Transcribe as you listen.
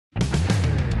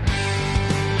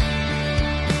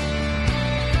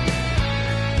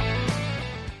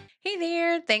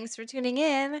Thanks for tuning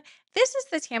in. This is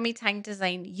the Tammy Tine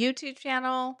Design YouTube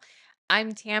channel.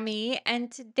 I'm Tammy,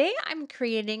 and today I'm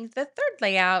creating the third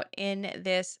layout in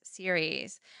this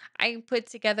series. I put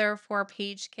together 4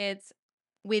 page kits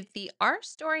with the Our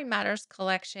Story Matters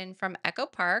collection from Echo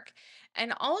Park,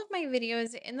 and all of my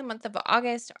videos in the month of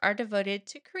August are devoted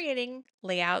to creating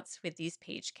layouts with these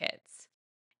page kits.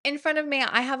 In front of me,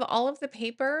 I have all of the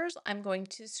papers I'm going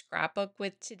to scrapbook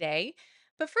with today.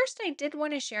 But first, I did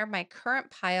want to share my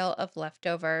current pile of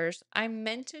leftovers. I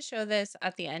meant to show this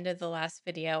at the end of the last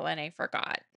video and I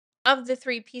forgot. Of the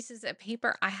 3 pieces of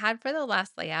paper I had for the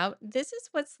last layout, this is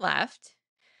what's left.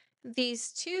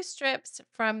 These 2 strips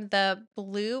from the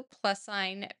blue plus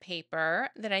sign paper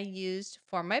that I used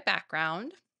for my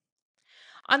background.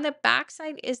 On the back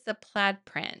side is the plaid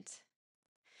print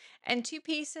and 2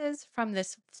 pieces from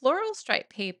this floral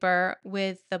stripe paper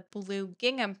with the blue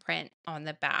gingham print on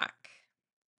the back.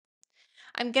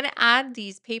 I'm going to add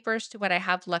these papers to what I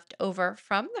have left over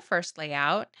from the first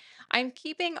layout. I'm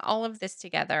keeping all of this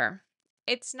together.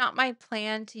 It's not my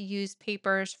plan to use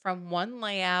papers from one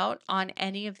layout on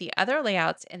any of the other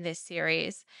layouts in this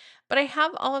series, but I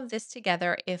have all of this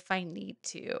together if I need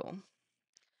to.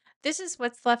 This is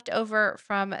what's left over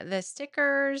from the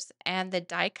stickers and the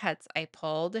die cuts I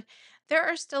pulled. There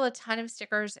are still a ton of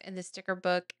stickers in the sticker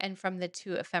book and from the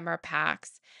 2 ephemera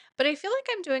packs, but I feel like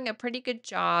I'm doing a pretty good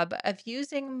job of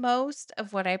using most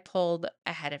of what I pulled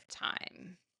ahead of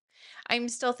time. I'm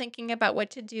still thinking about what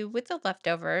to do with the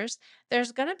leftovers.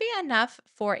 There's going to be enough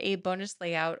for a bonus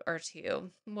layout or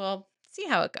two. We'll see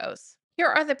how it goes. Here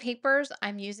are the papers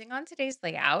I'm using on today's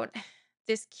layout.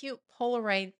 This cute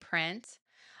Polaroid print.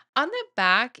 On the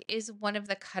back is one of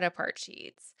the cut apart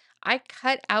sheets. I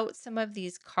cut out some of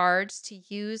these cards to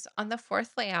use on the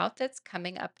fourth layout that's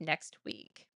coming up next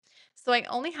week. So I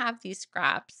only have these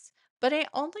scraps, but I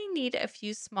only need a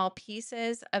few small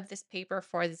pieces of this paper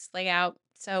for this layout.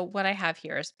 So what I have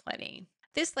here is plenty.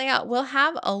 This layout will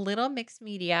have a little mixed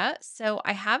media. So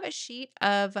I have a sheet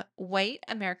of white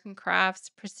American Crafts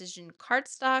precision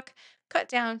cardstock cut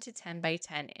down to 10 by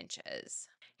 10 inches.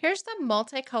 Here's the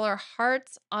multicolor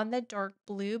hearts on the dark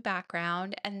blue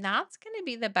background, and that's going to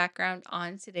be the background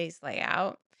on today's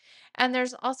layout. And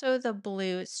there's also the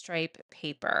blue stripe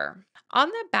paper. On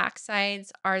the back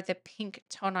sides are the pink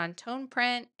tone on tone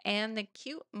print and the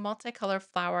cute multicolor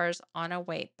flowers on a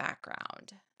white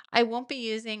background. I won't be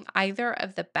using either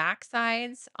of the back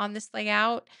sides on this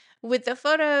layout. With the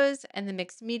photos and the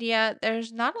mixed media,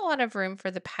 there's not a lot of room for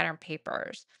the pattern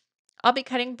papers. I'll be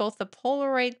cutting both the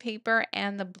Polaroid paper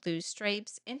and the blue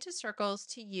stripes into circles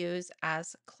to use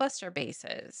as cluster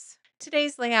bases.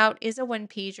 Today's layout is a 1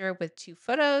 pager with 2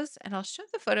 photos, and I'll show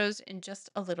the photos in just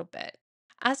a little bit.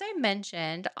 As I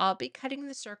mentioned, I'll be cutting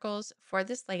the circles for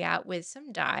this layout with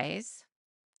some dies.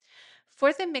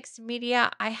 For the mixed media,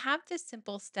 I have this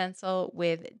simple stencil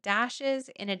with dashes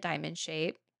in a diamond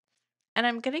shape. And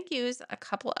I'm going to use a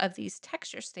couple of these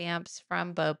texture stamps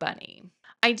from Bo Bunny.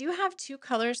 I do have 2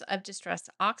 colors of Distress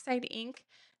Oxide ink,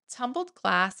 Tumbled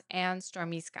Glass and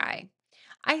Stormy Sky.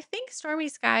 I think Stormy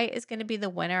Sky is going to be the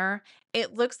winner.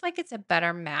 It looks like it's a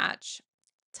better match.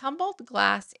 Tumbled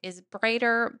Glass is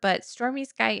brighter, but Stormy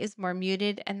Sky is more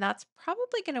muted, and that's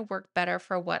probably going to work better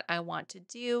for what I want to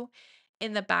do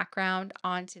in the background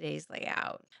on today's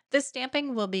layout. The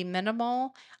stamping will be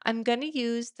minimal. I'm going to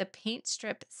use the paint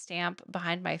strip stamp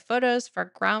behind my photos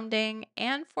for grounding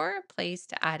and for a place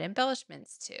to add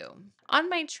embellishments to. On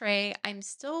my tray, I'm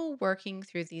still working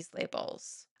through these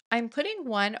labels. I'm putting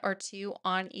 1 or 2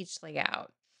 on each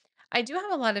layout. I do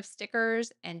have a lot of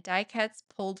stickers and die cuts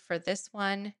pulled for this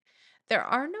one. There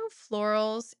are no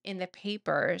florals in the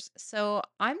papers, so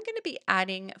I'm going to be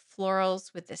adding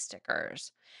florals with the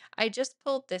stickers. I just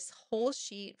pulled this whole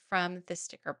sheet from the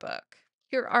sticker book.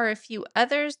 Here are a few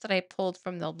others that I pulled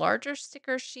from the larger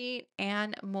sticker sheet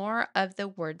and more of the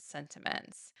word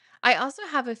sentiments. I also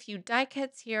have a few die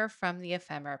cuts here from the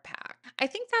ephemera pack. I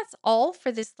think that's all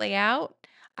for this layout.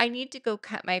 I need to go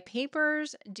cut my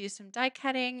papers, do some die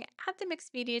cutting, add the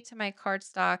mixed media to my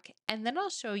cardstock, and then I'll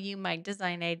show you my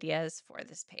design ideas for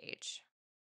this page.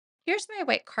 Here's my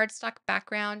white cardstock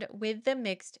background with the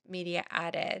mixed media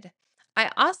added. I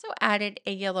also added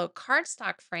a yellow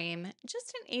cardstock frame,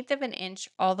 just 1/8 of an inch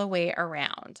all the way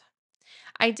around.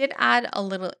 I did add a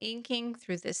little inking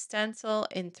through this stencil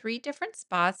in 3 different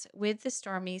spots with the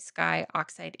Stormy Sky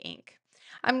Oxide ink.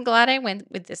 I'm glad I went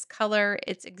with this color.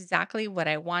 It's exactly what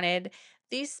I wanted.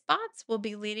 These spots will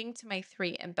be leading to my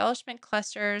 3 embellishment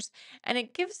clusters, and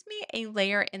it gives me a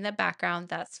layer in the background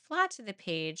that's flat to the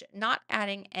page, not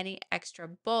adding any extra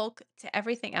bulk to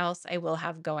everything else I will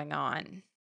have going on.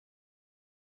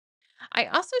 I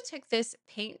also took this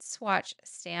paint swatch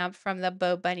stamp from the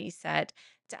Bow Bunny set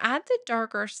to add the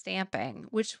darker stamping,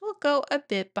 which will go a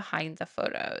bit behind the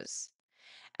photos.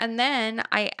 And then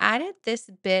I added this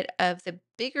bit of the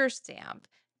bigger stamp,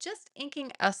 just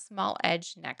inking a small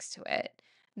edge next to it.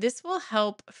 This will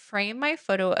help frame my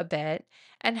photo a bit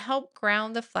and help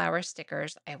ground the flower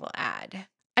stickers I will add.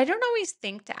 I don't always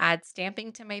think to add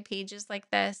stamping to my pages like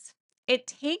this. It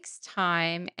takes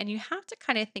time and you have to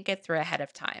kind of think it through ahead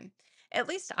of time. At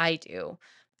least I do.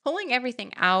 Pulling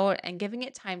everything out and giving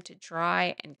it time to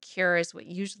dry and cure is what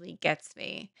usually gets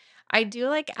me. I do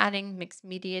like adding mixed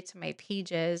media to my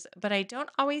pages, but I don't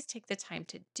always take the time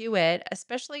to do it,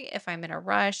 especially if I'm in a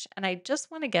rush and I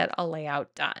just want to get a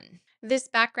layout done. This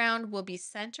background will be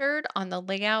centered on the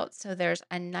layout, so there's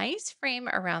a nice frame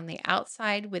around the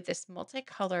outside with this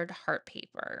multicolored heart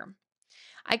paper.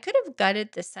 I could have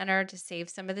gutted the center to save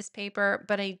some of this paper,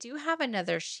 but I do have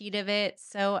another sheet of it,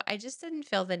 so I just didn't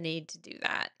feel the need to do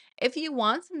that. If you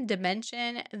want some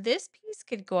dimension, this piece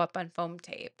could go up on foam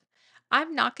tape.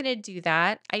 I'm not going to do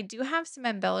that. I do have some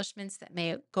embellishments that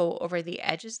may go over the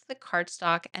edges of the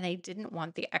cardstock, and I didn't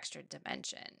want the extra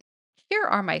dimension. Here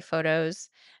are my photos.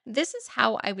 This is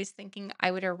how I was thinking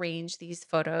I would arrange these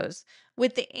photos,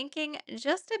 with the inking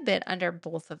just a bit under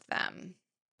both of them.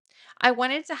 I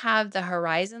wanted to have the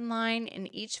horizon line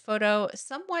in each photo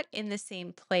somewhat in the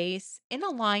same place in a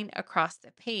line across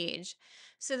the page,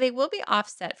 so they will be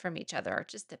offset from each other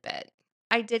just a bit.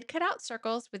 I did cut out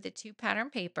circles with the two pattern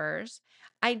papers.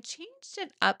 I changed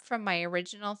it up from my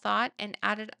original thought and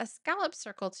added a scallop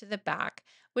circle to the back,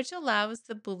 which allows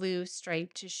the blue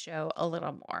stripe to show a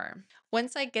little more.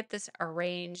 Once I get this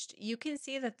arranged, you can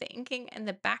see that the inking in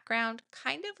the background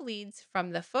kind of leads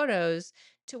from the photos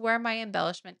to where my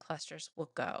embellishment clusters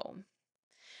will go.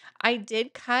 I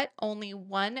did cut only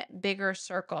one bigger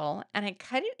circle and I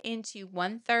cut it into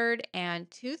 1/3 and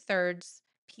 2/3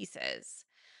 pieces.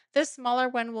 The smaller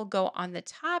one will go on the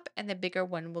top and the bigger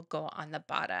one will go on the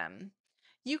bottom.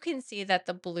 You can see that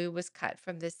the blue was cut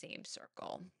from the same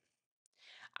circle.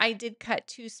 I did cut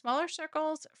two smaller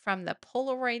circles from the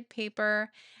Polaroid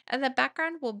paper, and the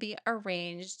background will be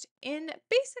arranged in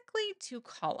basically two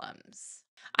columns.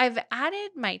 I've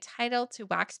added my title to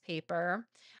wax paper.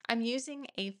 I'm using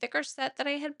a thicker set that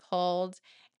I had pulled,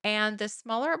 and the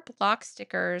smaller block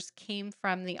stickers came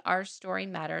from the Our Story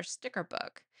Matters sticker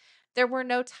book. There were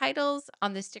no titles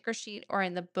on the sticker sheet or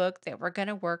in the book that were going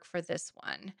to work for this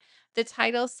one. The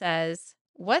title says,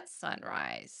 What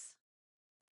Sunrise?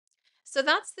 So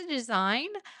that's the design.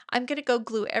 I'm going to go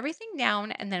glue everything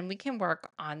down and then we can work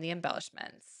on the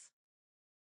embellishments.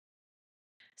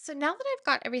 So now that I've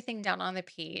got everything down on the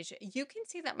page, you can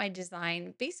see that my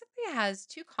design basically has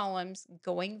two columns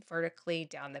going vertically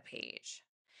down the page.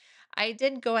 I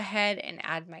did go ahead and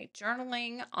add my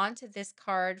journaling onto this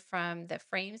card from the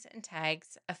Frames and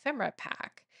Tags ephemera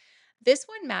pack. This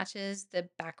one matches the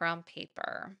background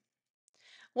paper.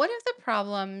 One of the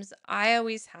problems I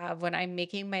always have when I'm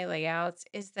making my layouts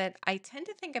is that I tend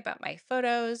to think about my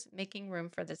photos, making room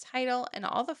for the title, and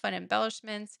all the fun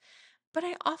embellishments, but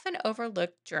I often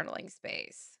overlook journaling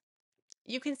space.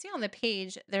 You can see on the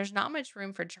page, there's not much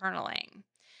room for journaling.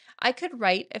 I could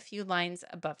write a few lines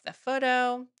above the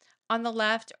photo on the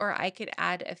left, or I could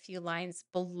add a few lines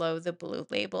below the blue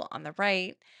label on the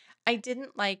right. I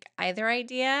didn't like either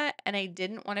idea, and I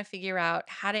didn't want to figure out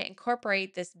how to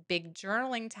incorporate this big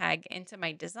journaling tag into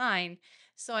my design,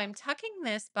 so I'm tucking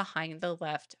this behind the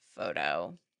left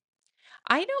photo.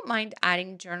 I don't mind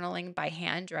adding journaling by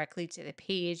hand directly to the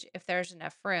page if there's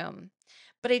enough room,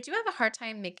 but I do have a hard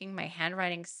time making my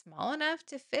handwriting small enough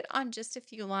to fit on just a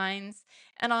few lines.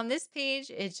 And on this page,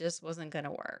 it just wasn't going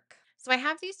to work. So I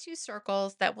have these two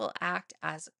circles that will act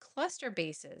as cluster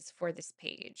bases for this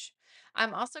page.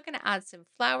 I'm also going to add some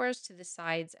flowers to the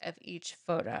sides of each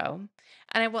photo.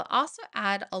 And I will also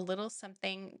add a little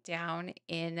something down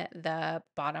in the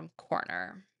bottom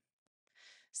corner.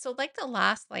 So, like the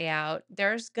last layout,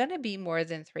 there's going to be more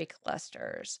than three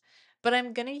clusters, but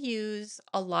I'm going to use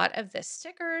a lot of the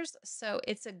stickers, so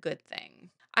it's a good thing.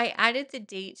 I added the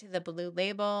date to the blue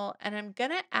label, and I'm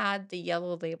going to add the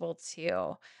yellow label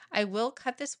too. I will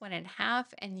cut this one in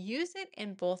half and use it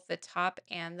in both the top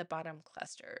and the bottom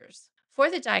clusters. For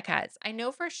the die cuts, I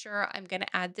know for sure I'm going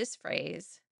to add this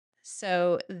phrase.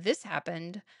 So, this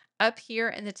happened up here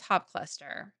in the top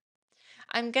cluster.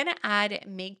 I'm going to add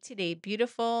make today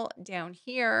beautiful down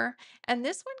here. And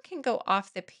this one can go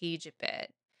off the page a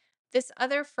bit. This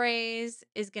other phrase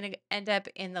is going to end up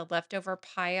in the leftover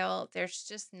pile. There's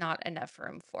just not enough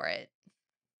room for it.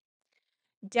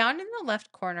 Down in the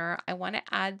left corner, I want to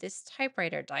add this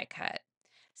typewriter die cut.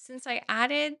 Since I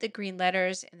added the green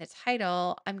letters in the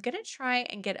title, I'm going to try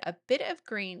and get a bit of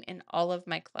green in all of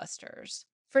my clusters.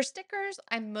 For stickers,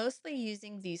 I'm mostly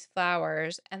using these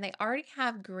flowers and they already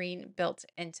have green built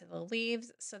into the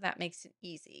leaves, so that makes it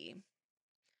easy.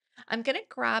 I'm going to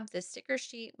grab the sticker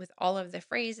sheet with all of the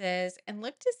phrases and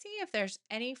look to see if there's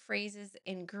any phrases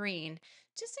in green,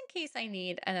 just in case I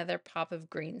need another pop of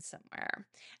green somewhere.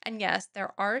 And yes,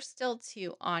 there are still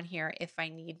two on here if I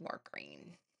need more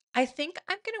green. I think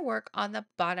I'm going to work on the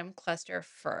bottom cluster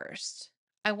first.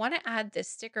 I want to add this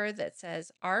sticker that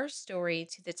says Our Story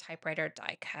to the typewriter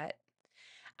die cut.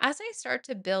 As I start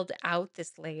to build out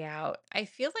this layout, I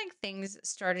feel like things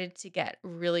started to get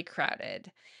really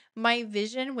crowded. My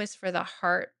vision was for the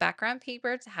heart background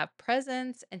paper to have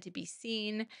presence and to be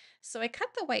seen, so I cut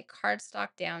the white cardstock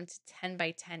down to 10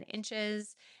 by 10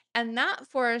 inches, and that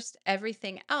forced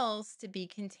everything else to be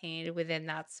contained within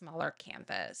that smaller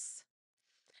canvas.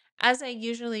 As I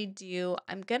usually do,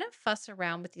 I'm going to fuss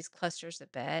around with these clusters a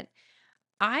bit.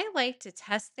 I like to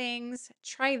test things,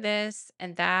 try this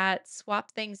and that,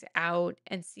 swap things out,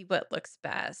 and see what looks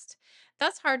best.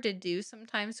 That's hard to do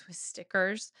sometimes with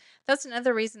stickers. That's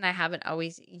another reason I haven't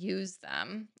always used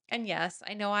them. And yes,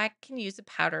 I know I can use a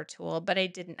powder tool, but I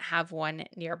didn't have one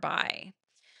nearby.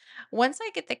 Once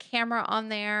I get the camera on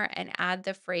there and add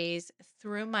the phrase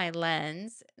through my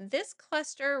lens, this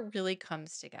cluster really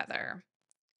comes together.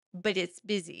 But it's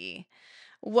busy.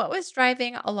 What was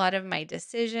driving a lot of my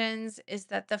decisions is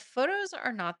that the photos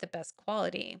are not the best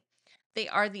quality. They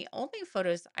are the only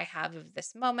photos I have of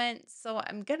this moment, so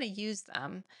I'm going to use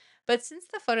them. But since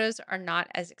the photos are not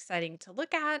as exciting to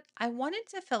look at, I wanted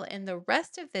to fill in the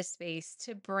rest of this space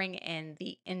to bring in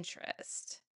the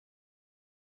interest.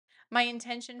 My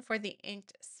intention for the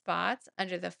inked spots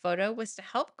under the photo was to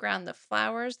help ground the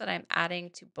flowers that I'm adding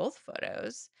to both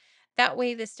photos. That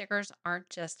way, the stickers aren't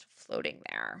just floating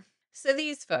there. So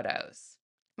these photos.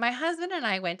 My husband and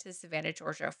I went to Savannah,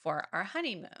 Georgia for our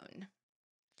honeymoon.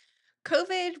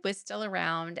 COVID was still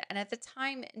around, and at the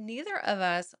time, neither of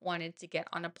us wanted to get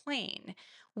on a plane.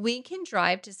 We can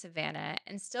drive to Savannah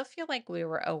and still feel like we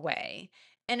were away,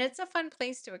 and it's a fun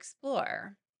place to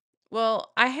explore.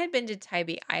 Well, I had been to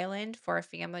Tybee Island for a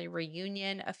family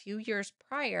reunion a few years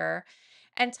prior,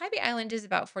 and Tybee Island is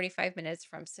about 45 minutes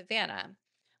from Savannah.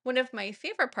 One of my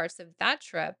favorite parts of that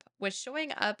trip was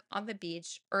showing up on the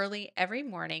beach early every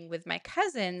morning with my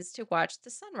cousins to watch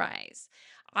the sunrise.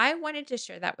 I wanted to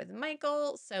share that with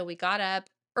Michael, so we got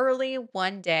up early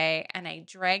one day and I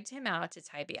dragged him out to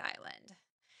Tybee Island.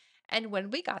 And when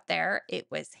we got there, it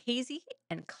was hazy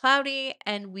and cloudy,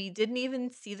 and we didn't even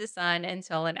see the sun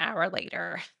until an hour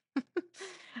later.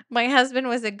 My husband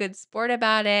was a good sport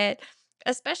about it,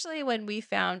 especially when we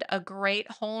found a great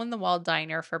hole in the wall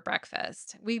diner for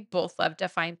breakfast. We both love to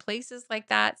find places like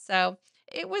that, so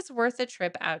it was worth a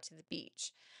trip out to the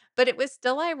beach. But it was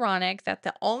still ironic that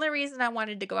the only reason I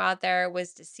wanted to go out there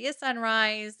was to see a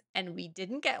sunrise, and we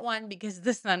didn't get one because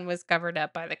the sun was covered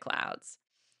up by the clouds.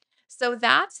 So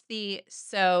that's the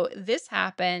so this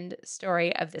happened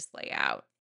story of this layout.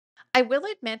 I will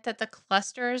admit that the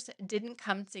clusters didn't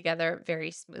come together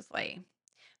very smoothly.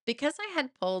 Because I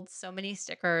had pulled so many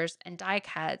stickers and die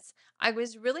cuts, I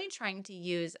was really trying to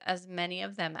use as many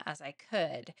of them as I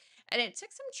could, and it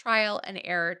took some trial and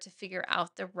error to figure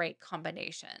out the right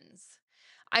combinations.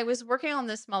 I was working on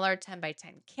the smaller 10 by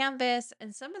 10 canvas,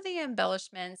 and some of the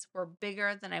embellishments were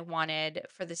bigger than I wanted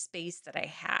for the space that I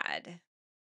had.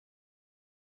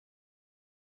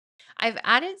 I've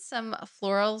added some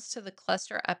florals to the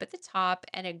cluster up at the top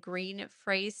and a green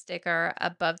phrase sticker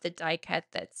above the die cut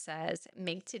that says,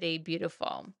 Make Today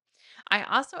Beautiful. I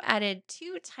also added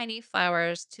two tiny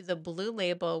flowers to the blue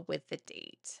label with the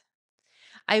date.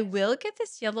 I will get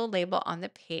this yellow label on the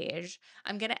page.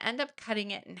 I'm going to end up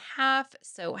cutting it in half,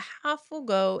 so half will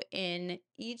go in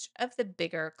each of the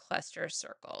bigger cluster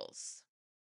circles.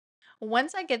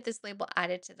 Once I get this label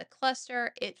added to the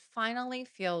cluster, it finally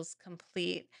feels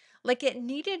complete, like it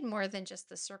needed more than just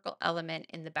the circle element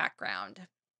in the background.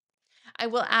 I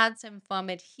will add some foam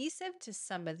adhesive to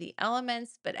some of the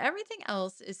elements, but everything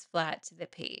else is flat to the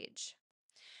page.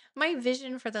 My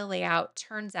vision for the layout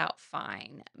turns out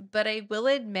fine, but I will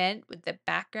admit with the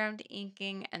background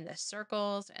inking and the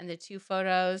circles and the two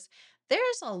photos,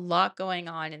 there's a lot going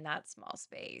on in that small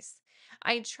space.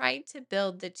 I tried to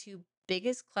build the two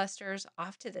biggest clusters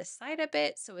off to the side a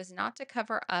bit so as not to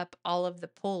cover up all of the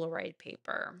Polaroid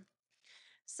paper.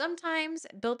 Sometimes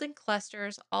building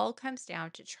clusters all comes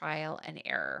down to trial and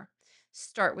error.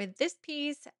 Start with this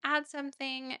piece, add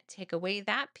something, take away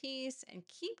that piece, and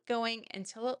keep going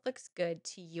until it looks good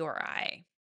to your eye.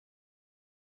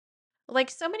 Like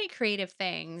so many creative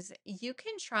things, you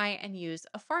can try and use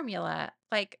a formula,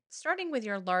 like starting with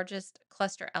your largest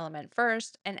cluster element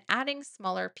first and adding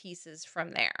smaller pieces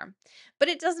from there. But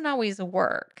it doesn't always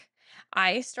work.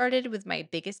 I started with my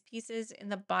biggest pieces in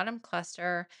the bottom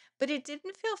cluster, but it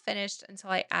didn't feel finished until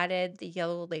I added the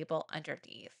yellow label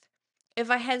underneath. If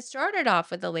I had started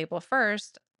off with the label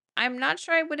first, I'm not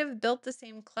sure I would have built the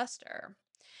same cluster.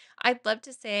 I'd love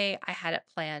to say I had it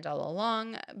planned all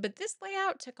along, but this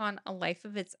layout took on a life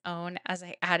of its own as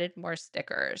I added more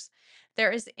stickers.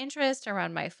 There is interest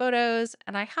around my photos,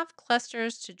 and I have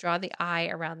clusters to draw the eye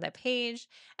around the page,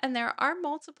 and there are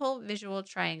multiple visual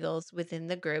triangles within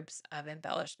the groups of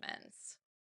embellishments.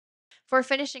 For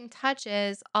finishing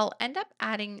touches, I'll end up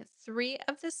adding three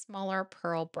of the smaller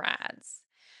pearl brads.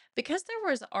 Because there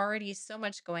was already so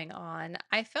much going on,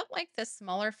 I felt like the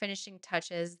smaller finishing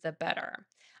touches, the better.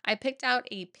 I picked out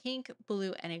a pink,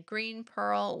 blue, and a green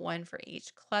pearl, one for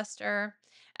each cluster.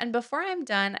 And before I'm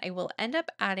done, I will end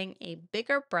up adding a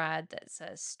bigger brad that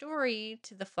says story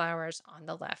to the flowers on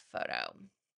the left photo.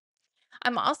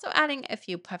 I'm also adding a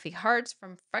few puffy hearts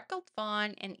from Freckled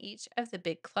Fawn in each of the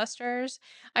big clusters.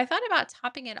 I thought about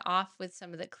topping it off with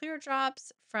some of the clear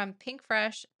drops from Pink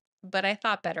Fresh, but I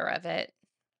thought better of it.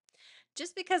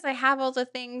 Just because I have all the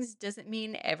things doesn't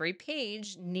mean every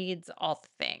page needs all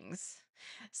the things.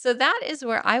 So that is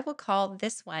where I will call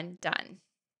this one done.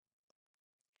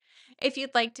 If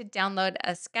you'd like to download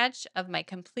a sketch of my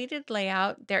completed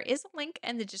layout, there is a link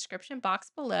in the description box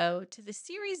below to the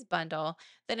series bundle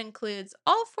that includes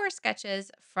all four sketches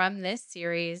from this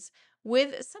series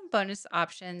with some bonus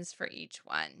options for each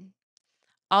one.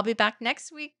 I'll be back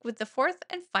next week with the fourth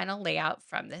and final layout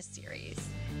from this series.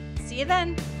 See you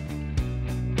then.